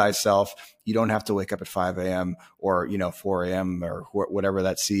to know thyself. You don't have to wake up at 5 a.m. or 4 a.m. or whatever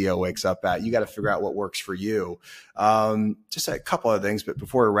that CEO wakes up at. You got to figure out what works for you. Just a couple of things, but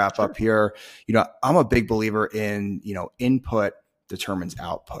before we wrap up here, I'm a big believer in input determines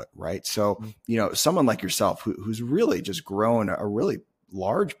output, right? So, someone like yourself who's really just grown a really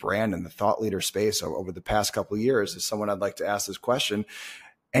large brand in the thought leader space over the past couple of years is someone I'd like to ask this question.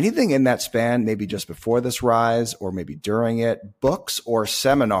 Anything in that span, maybe just before this rise or maybe during it, books or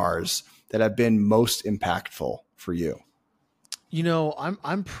seminars that have been most impactful for you?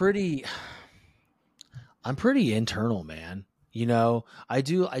 I'm pretty, I'm pretty internal, man. You know, I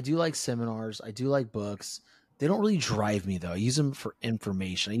do like seminars. I do like books. They don't really drive me though. I use them for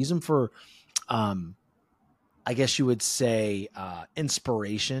information. I use them for, um, I guess you would say,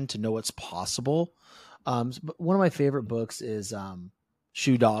 inspiration to know what's possible. But one of my favorite books is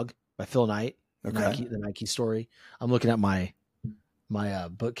Shoe Dog by Phil Knight, Okay. The Nike story. I'm looking at my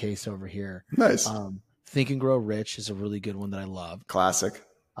bookcase over here. Nice. Think and Grow Rich is a really good one that I love. Classic.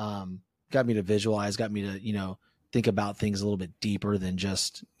 Got me to visualize, got me to, think about things a little bit deeper than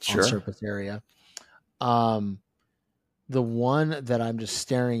just on surface area. The one that I'm just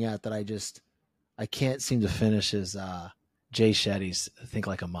staring at that I can't seem to finish is Jay Shetty's Think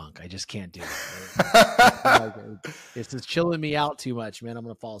Like a Monk. I just can't do it. It's just chilling me out too much, man. I'm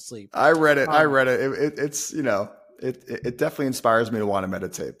going to fall asleep. I read it. It's, it definitely inspires me to want to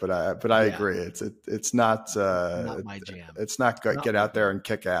meditate, but I agree. It's not my jam. It's not good. Get out there and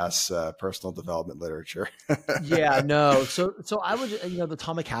kick ass personal development literature. Yeah, no. So I would, the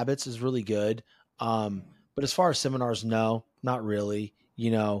Atomic Habits is really good. But as far as seminars, no, not really.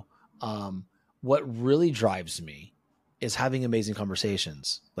 What really drives me is having amazing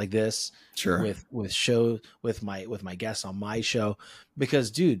conversations like this with my guests on my show, because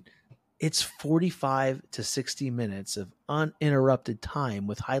dude, it's 45 to 60 minutes of uninterrupted time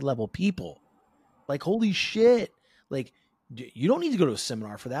with high level people. Like, holy shit. Like, you don't need to go to a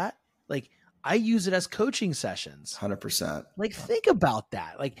seminar for that. Like, I use it as coaching sessions. 100%. Like, think about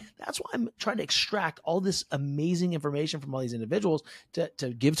that. Like, that's why I'm trying to extract all this amazing information from all these individuals to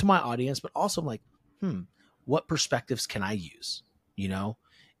give to my audience. But also I'm like, what perspectives can I use?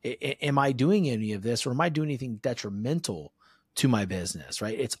 Am I doing any of this, or am I doing anything detrimental to my business?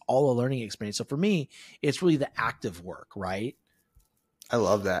 Right. It's all a learning experience. So for me, it's really the active work, right? I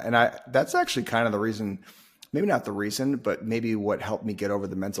love that. And that's actually kind of the reason, maybe not the reason, but maybe what helped me get over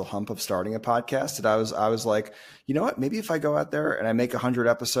the mental hump of starting a podcast. That I was like, you know what, maybe if I go out there and I make 100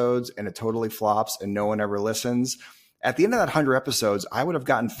 episodes and it totally flops and no one ever listens, at the end of that 100 episodes, I would have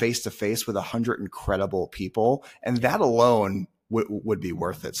gotten face to face with 100 incredible people. And that alone would be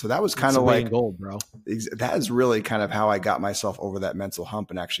worth it. So that was kind of like gold, bro. That is really kind of how I got myself over that mental hump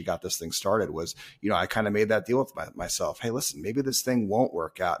and actually got this thing started. Was, I kind of made that deal with myself. Hey, listen, maybe this thing won't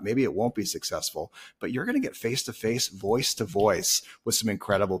work out. Maybe it won't be successful, but you're going to get face to face, voice to voice with some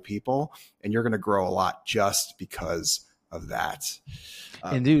incredible people, and you're going to grow a lot just because of that.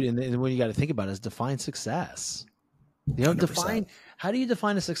 And dude, and what you got to think about is define success. 100%. How do you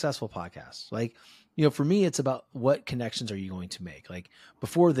define a successful podcast? Like, for me, it's about what connections are you going to make? Like,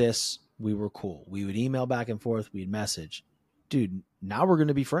 before this, we were cool. We would email back and forth. We'd message. Dude, now we're going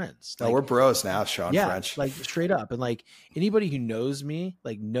to be friends. No, we're bros now, Shawn French. Like, straight up. And like, anybody who knows me,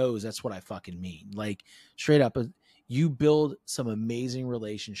 like, knows that's what I fucking mean. Like, straight up, you build some amazing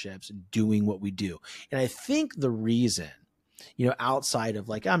relationships doing what we do. And I think the reason, outside of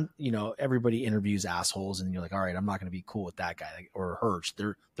like, everybody interviews assholes and you're like, all right, I'm not going to be cool with that guy or her.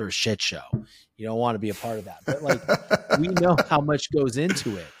 They're a shit show. You don't want to be a part of that. But like, we know how much goes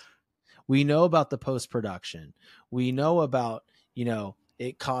into it. We know about the post-production. We know about,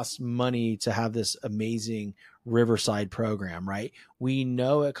 it costs money to have this amazing Riverside program, right? We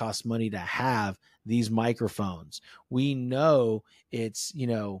know it costs money to have these microphones. We know it's,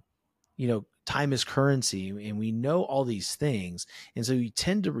 time is currency, and we know all these things. And so you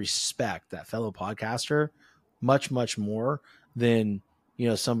tend to respect that fellow podcaster much, much more than,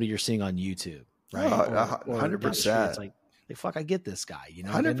 somebody you're seeing on YouTube, right? 100%. It's like, fuck, I get this guy,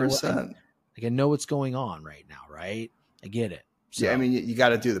 100%. I know what's going on right now, right? I get it. So, yeah, I mean, you got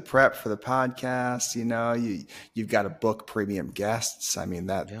to do the prep for the podcast. You've got to book premium guests. I mean,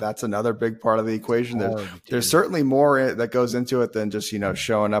 that's another big part of the equation. There's certainly more that goes into it than just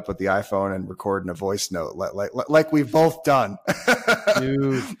showing up with the iPhone and recording a voice note, like we've both done.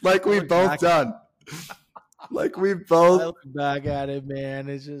 Dude, like we've both done. Like we've both. I look back at it, man.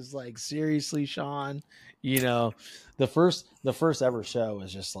 It's just like, seriously, Shawn. The first ever show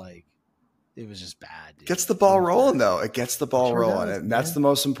was just like, it was just bad. Dude. Gets the ball rolling though. It gets the ball rolling. Does, and that's the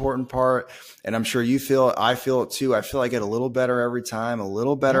most important part. And I'm sure I feel it too. I feel I get a little better every time, a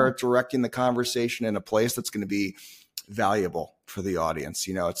little better at directing the conversation in a place that's going to be valuable for the audience.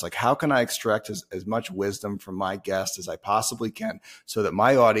 It's like, how can I extract as much wisdom from my guest as I possibly can so that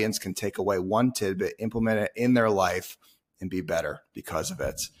my audience can take away one tidbit, implement it in their life, and be better because of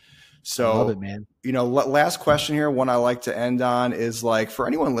it. So, I love it, man. Last question here, one I like to end on is like, for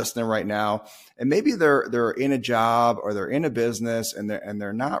anyone listening right now, and maybe they're in a job or they're in a business and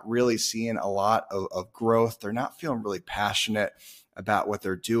they're not really seeing a lot of growth. They're not feeling really passionate about what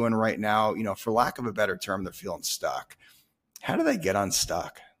they're doing right now. For lack of a better term, they're feeling stuck. How do they get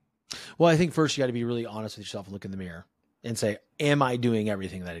unstuck? Well, I think first you got to be really honest with yourself and look in the mirror and say, am I doing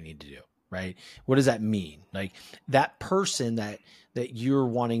everything that I need to do? Right? What does that mean? Like that person that you're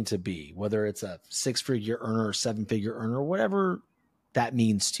wanting to be, whether it's a 6-figure earner or 7-figure earner, whatever that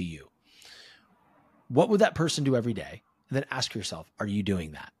means to you. What would that person do every day? And then ask yourself, are you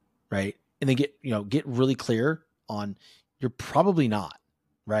doing that? Right? And then get really clear on you're probably not,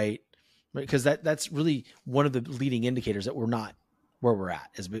 right? Because that's really one of the leading indicators that we're not where we're at,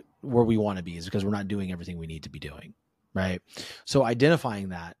 is where we want to be, is because we're not doing everything we need to be doing. Right. So identifying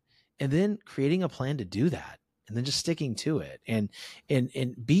that and then creating a plan to do that and then just sticking to it and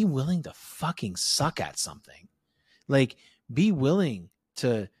be willing to fucking suck at something. Like be willing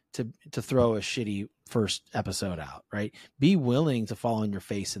to throw a shitty first episode out, right? Be willing to fall on your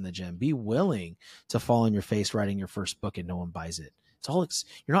face in the gym. Be willing to fall on your face writing your first book and no one buys it. It's all,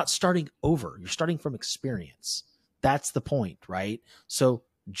 you're not starting over. You're starting from experience. That's the point, right? So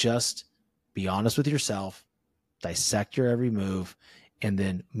just be honest with yourself, dissect your every move, and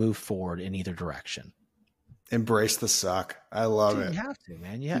then move forward in either direction. Embrace the suck. I love it. You have to,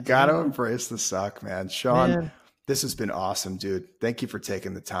 man. You got to embrace the suck, man. Shawn, this has been awesome, dude. Thank you for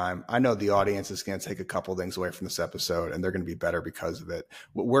taking the time. I know the audience is going to take a couple things away from this episode, and they're going to be better because of it.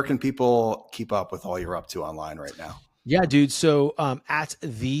 Where can people keep up with all you're up to online right now? Yeah, dude. So at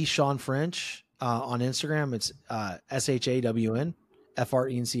the Shawn French on Instagram, it's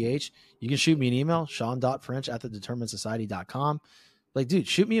ShawnFrench. You can shoot me an email, Shawn.French@thedeterminedsociety.com. Like, dude,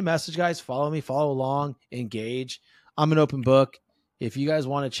 shoot me a message, guys. Follow me, follow along, engage. I'm an open book. If you guys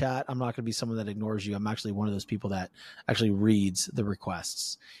want to chat, I'm not going to be someone that ignores you. I'm actually one of those people that actually reads the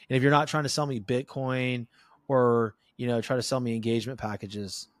requests. And if you're not trying to sell me Bitcoin or, try to sell me engagement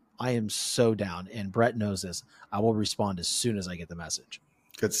packages, I am so down. And Brett knows this. I will respond as soon as I get the message.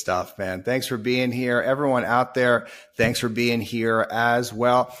 Good stuff, man. Thanks for being here. Everyone out there, thanks for being here as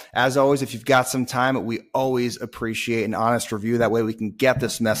well. As always, if you've got some time, we always appreciate an honest review. That way we can get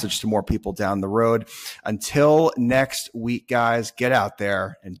this message to more people down the road. Until next week, guys, get out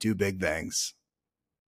there and do big things.